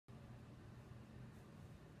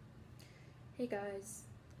Hey guys,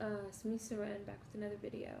 it's me Saran back with another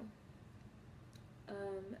video.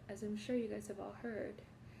 As I'm sure you guys have all heard,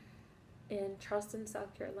 in Charleston,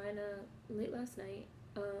 South Carolina, late last night,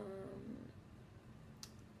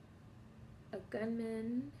 a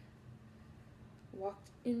gunman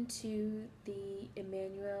walked into the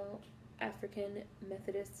Emmanuel African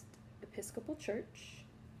Methodist Episcopal Church.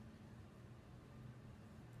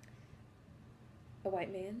 A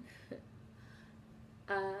white man.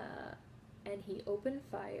 And he opened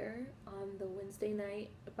fire on the Wednesday night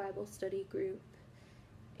Bible study group,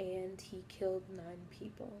 and he killed 9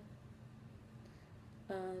 people.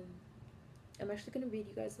 I'm actually going to read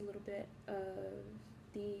you guys a little bit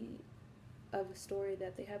of a story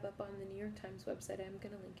that they have up on the New York Times website. I'm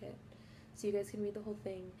going to link it so you guys can read the whole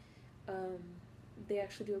thing. They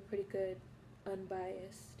actually do a pretty good,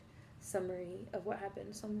 unbiased summary of what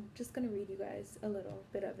happened, so I'm just going to read you guys a little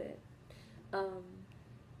bit of it.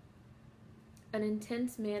 An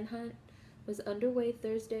intense manhunt was underway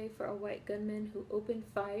Thursday for a white gunman who opened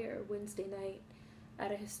fire Wednesday night at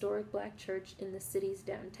a historic black church in the city's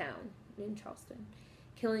downtown in Charleston,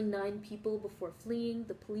 killing 9 people before fleeing.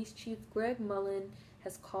 The police chief, Greg Mullen,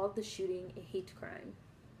 has called the shooting a hate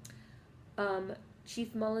crime.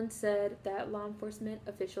 Chief Mullen said that law enforcement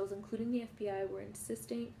officials, including the FBI, were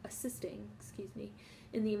assisting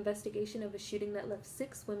in the investigation of a shooting that left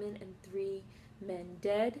 6 women and 3 men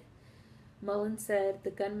dead. Mullen said the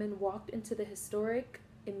gunman walked into the historic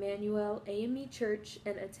Emmanuel AME Church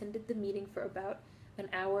and attended the meeting for about an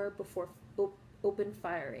hour before open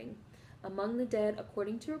firing. Among the dead,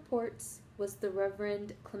 according to reports, was the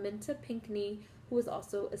Reverend Clementa Pinckney, who was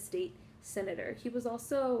also a state senator. He was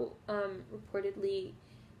also reportedly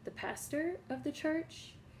the pastor of the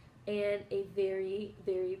church and a very,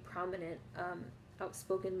 very prominent,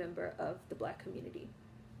 outspoken member of the black community.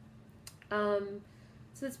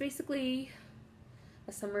 So it's basically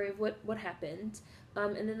a summary of what happened.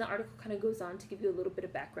 And then the article kind of goes on to give you a little bit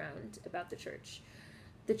of background about the church.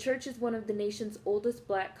 The church is one of the nation's oldest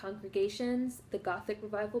black congregations. The Gothic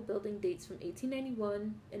Revival building dates from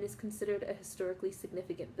 1891 and is considered a historically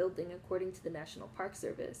significant building according to the National Park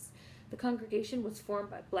Service. The congregation was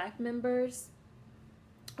formed by black members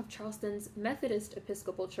of Charleston's Methodist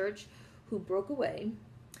Episcopal Church who broke away.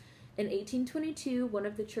 In 1822, one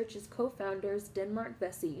of the church's co-founders, Denmark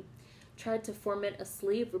Vesey, tried to foment a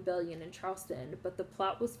slave rebellion in Charleston, but the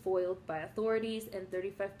plot was foiled by authorities and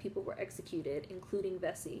 35 people were executed, including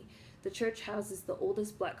Vesey. The church houses the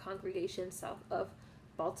oldest black congregation south of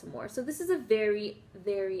Baltimore. So this is a very,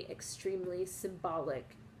 very extremely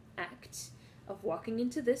symbolic act of walking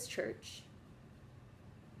into this church,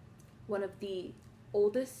 one of the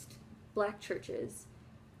oldest black churches,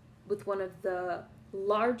 with one of the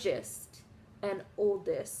largest and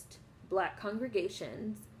oldest black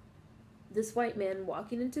congregations. This white man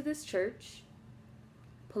walking into this church,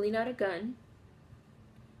 pulling out a gun,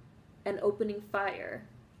 and opening fire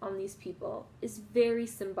on these people is very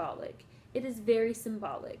symbolic. It is very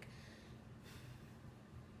symbolic.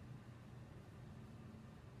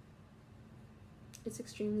 It's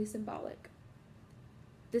extremely symbolic.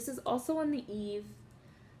 This is also on the eve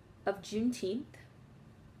of Juneteenth.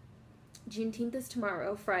 Juneteenth is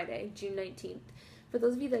tomorrow, Friday, June 19th. For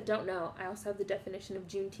those of you that don't know, I also have the definition of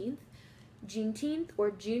Juneteenth. Juneteenth,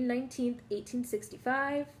 or June 19th,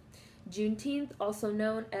 1865. Juneteenth, also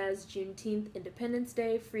known as Juneteenth Independence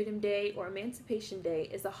Day, Freedom Day, or Emancipation Day,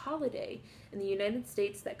 is a holiday in the United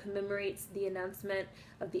States that commemorates the announcement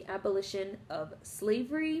of the abolition of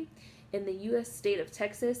slavery in the U.S. state of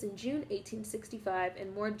Texas in June 1865,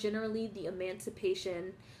 and more generally, the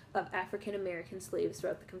emancipation of African American slaves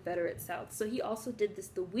throughout the Confederate South. So he also did this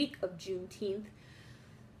the week of Juneteenth,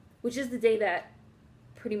 which is the day that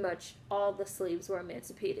pretty much all the slaves were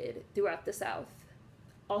emancipated throughout the South.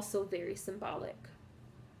 Also very symbolic.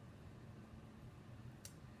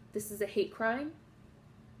 This is a hate crime.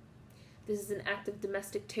 This is an act of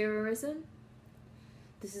domestic terrorism.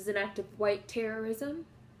 This is an act of white terrorism.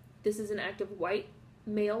 This is an act of white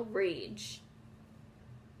male rage.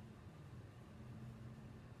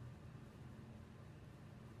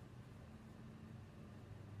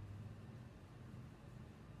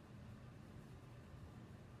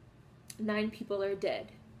 Nine people are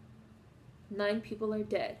dead. 9 people are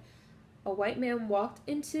dead. A white man walked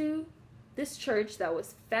into this church that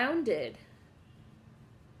was founded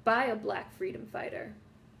by a black freedom fighter.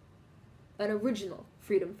 An original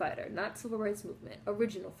freedom fighter, not civil rights movement,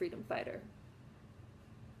 original freedom fighter.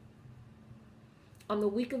 on the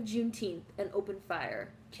week of Juneteenth and opened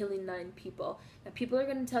fire, killing 9 people. Now, people are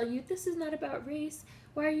going to tell you, this is not about race.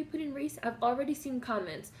 Why are you putting race? I've already seen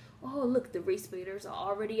comments. Oh, look, the race baiters are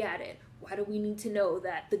already at it. Why do we need to know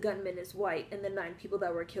that the gunman is white and the 9 people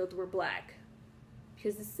that were killed were black?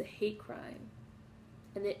 Because this is a hate crime.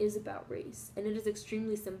 And it is about race. And it is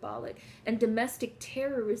extremely symbolic. And domestic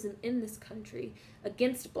terrorism in this country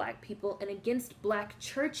against black people and against black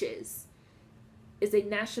churches is a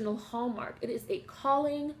national hallmark. It is a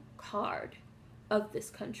calling card of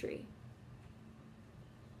this country.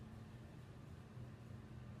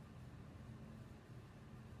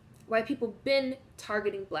 White people been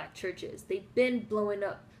targeting black churches. They've been blowing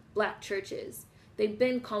up black churches. They've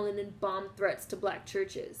been calling in bomb threats to black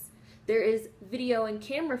churches. There is video and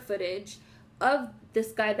camera footage of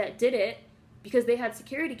this guy that did it because they had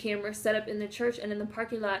security cameras set up in the church and in the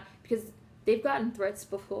parking lot because they've gotten threats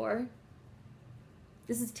before.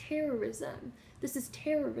 This is terrorism. This is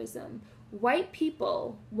terrorism. White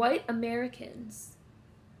people, white Americans,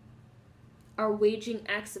 are waging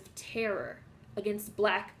acts of terror against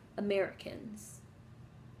black Americans.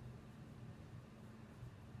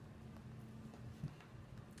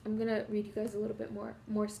 I'm gonna read you guys a little bit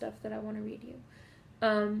more stuff that I want to read you.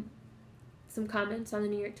 Some comments on the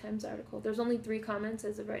New York Times article. There's only 3 comments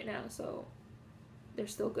as of right now, so they're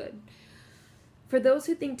still good. For those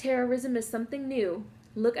who think terrorism is something new,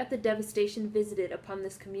 look at the devastation visited upon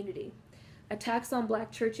this community. Attacks on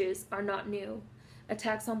black churches are not new.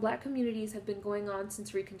 Attacks on black communities have been going on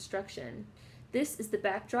since Reconstruction. This is the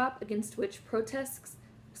backdrop against which protests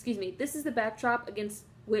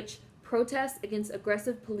against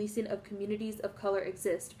aggressive policing of communities of color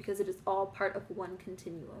exist because it is all part of one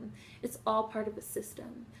continuum. It's all part of a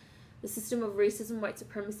system. The system of racism, white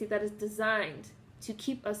supremacy that is designed to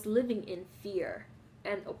keep us living in fear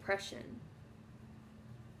and oppression.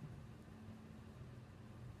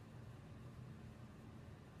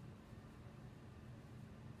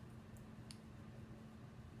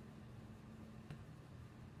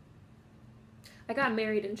 I got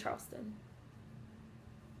married in Charleston.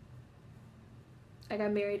 I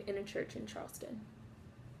got married in a church in Charleston.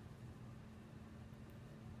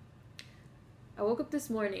 I woke up this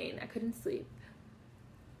morning. I couldn't sleep.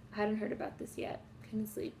 I hadn't heard about this yet. Couldn't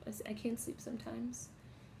sleep. I can't sleep sometimes.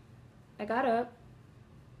 I got up.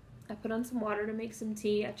 I put on some water to make some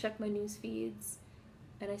tea. I checked my news feeds.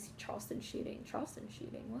 And I see Charleston shooting. Charleston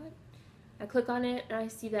shooting. What? I click on it and I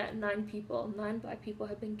see that 9 black people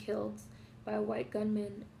have been killed by a white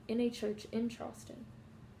gunman in a church in Charleston.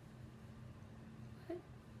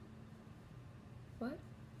 What?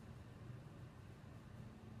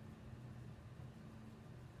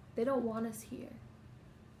 They don't want us here.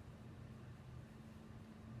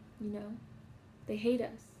 You know? They hate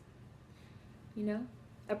us. You know?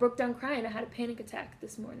 I broke down crying. I had a panic attack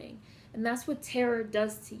this morning. And that's what terror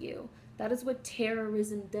does to you. That is what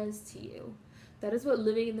terrorism does to you. That is what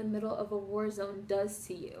living in the middle of a war zone does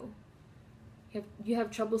to you. You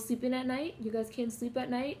have trouble sleeping at night? You guys can't sleep at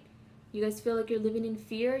night? You guys feel like you're living in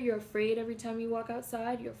fear? You're afraid every time you walk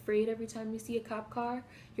outside? You're afraid every time you see a cop car?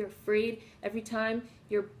 You're afraid every time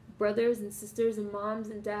your brothers and sisters and moms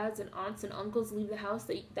and dads and aunts and uncles leave the house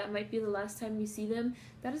that might be the last time you see them?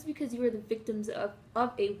 That is because you are the victims of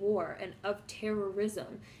a war and of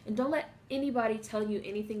terrorism. And don't let anybody tell you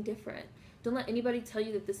anything different. Don't let anybody tell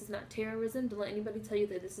you that this is not terrorism. Don't let anybody tell you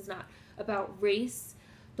that this is not about race.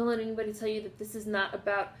 Don't let anybody tell you that this is not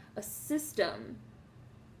about a system.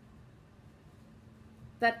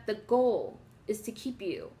 That the goal is to keep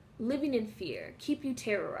you living in fear, keep you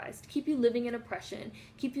terrorized, keep you living in oppression,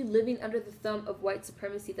 keep you living under the thumb of white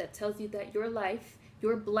supremacy that tells you that your life,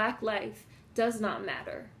 your black life, does not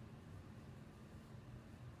matter.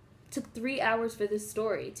 It took 3 hours for this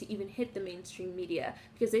story to even hit the mainstream media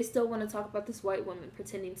because they still want to talk about this white woman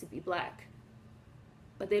pretending to be black.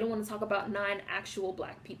 But they don't want to talk about 9 actual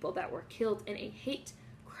black people that were killed in a hate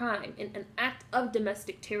crime, in an act of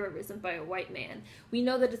domestic terrorism by a white man. We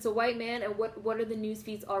know that it's a white man, and what are the news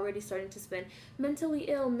feeds already starting to spin? Mentally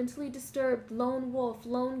ill, mentally disturbed, lone wolf,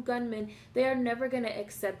 lone gunman. They are never going to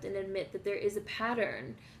accept and admit that there is a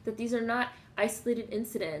pattern, that these are not isolated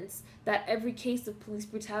incidents, that every case of police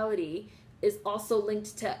brutality is also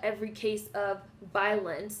linked to every case of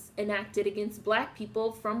violence enacted against black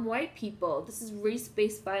people from white people. This is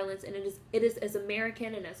race-based violence, and it is as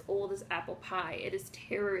American and as old as apple pie. It is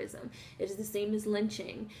terrorism. It is the same as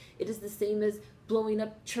lynching. It is the same as blowing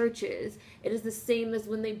up churches. It is the same as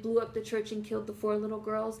when they blew up the church and killed the 4 little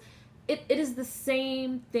girls. It is the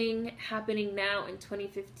same thing happening now in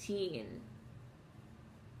 2015.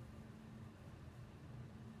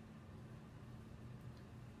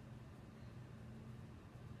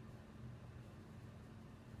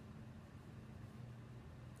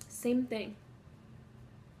 Same thing.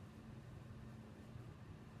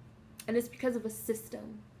 And it's because of a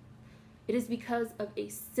system. It is because of a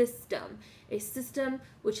system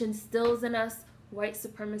which instills in us white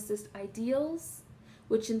supremacist ideals,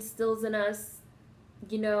 which instills in us,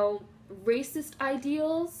 you know, racist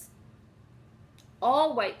ideals.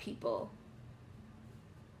 All white people.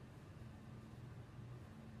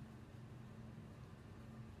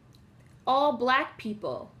 All black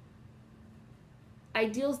people.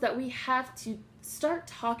 Ideals that we have to start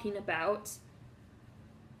talking about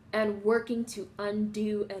and working to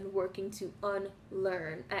undo and working to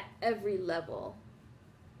unlearn at every level.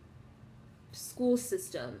 School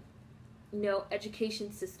system, you know,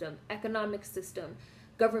 education system, economic system,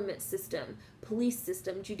 government system, police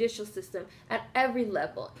system, judicial system, at every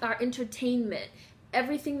level. Our entertainment,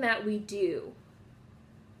 everything that we do.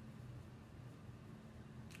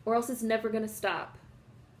 Or else it's never going to stop.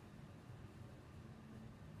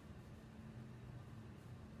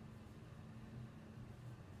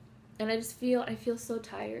 And I feel so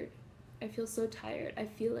tired. I feel so tired. I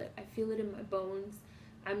feel it. I feel it in my bones.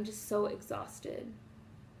 I'm just so exhausted.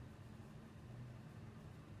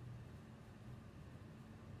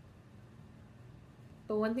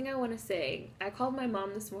 But one thing I want to say, I called my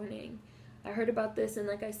mom this morning. I heard about this, and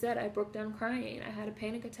like I said, I broke down crying. I had a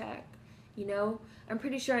panic attack. You know, I'm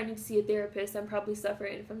pretty sure I need to see a therapist. I'm probably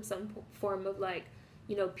suffering from some form of, like,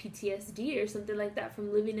 you know, PTSD or something like that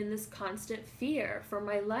from living in this constant fear for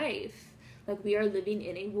my life. Like, we are living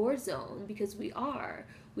in a war zone, because we are.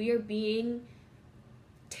 We are being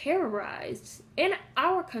terrorized in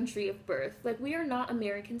our country of birth. Like, we are not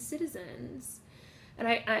American citizens. And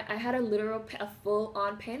I had a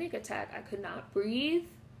full-on panic attack. I could not breathe.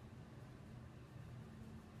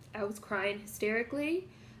 I was crying hysterically.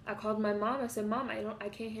 I called my mom. I said, Mom, I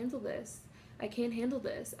can't handle this. I can't handle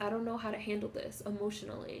this. I don't know how to handle this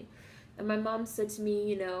emotionally. And my mom said to me,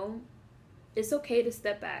 you know, it's okay to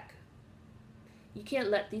step back. You can't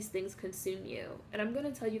let these things consume you. And I'm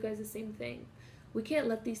going to tell you guys the same thing. We can't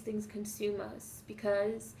let these things consume us,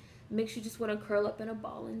 because it makes you just want to curl up in a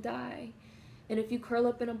ball and die. And if you curl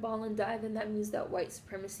up in a ball and die, then that means that white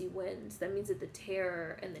supremacy wins. That means that the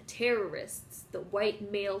terror and the terrorists, the white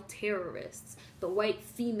male terrorists, the white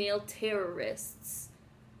female terrorists,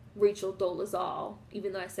 Rachel Dolezal,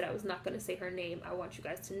 even though I said I was not going to say her name, I want you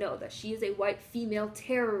guys to know that she is a white female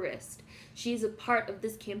terrorist. She is a part of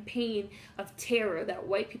this campaign of terror that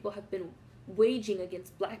white people have been waging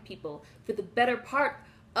against black people for the better part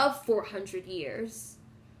of 400 years.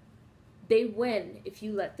 They win if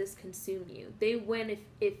you let this consume you. They win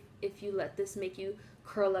if you let this make you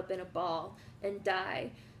curl up in a ball and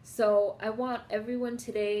die. So I want everyone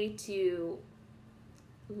today to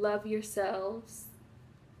love yourselves,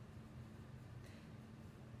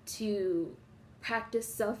 to practice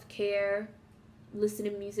self-care, listen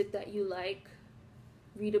to music that you like,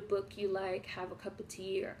 read a book you like, have a cup of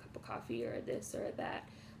tea or a cup of coffee or this or that,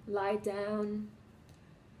 lie down,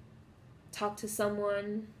 talk to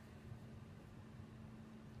someone.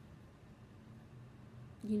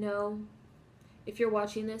 You know, if you're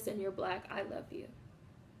watching this and you're black, I love you.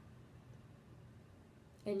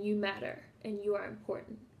 And you matter, and you are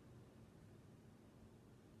important.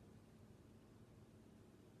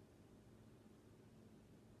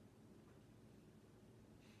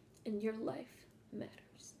 And your life matters.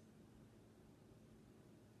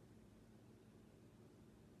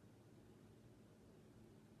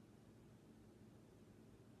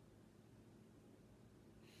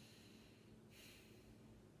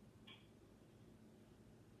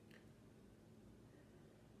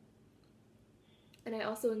 And I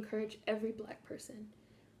also encourage every black person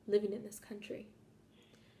living in this country,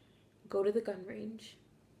 go to the gun range,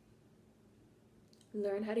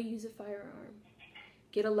 learn how to use a firearm,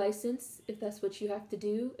 get a license if that's what you have to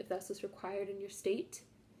do, if that's what's required in your state,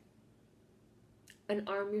 and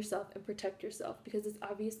arm yourself and protect yourself, because it's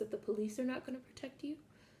obvious that the police are not going to protect you,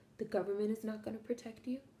 the government is not going to protect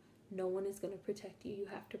you, no one is going to protect you. You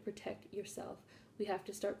have to protect yourself. We have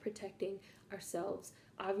to start protecting ourselves.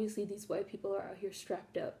 Obviously, these white people are out here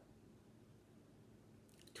strapped up.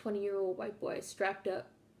 20-year-old white boy strapped up,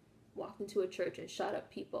 walked into a church and shot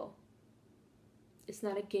up people. It's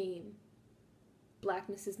not a game.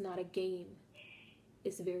 Blackness is not a game.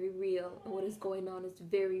 It's very real. And what is going on is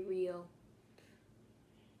very real.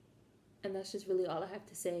 And that's just really all I have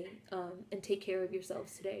to say. And take care of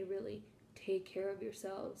yourselves today, really. Take care of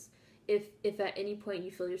yourselves. If at any point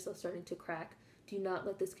you feel yourself starting to crack, do not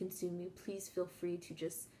let this consume you. Please feel free to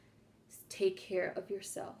just take care of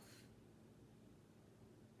yourself.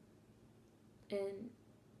 And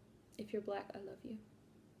if you're black, I love you.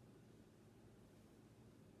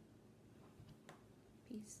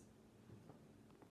 Peace.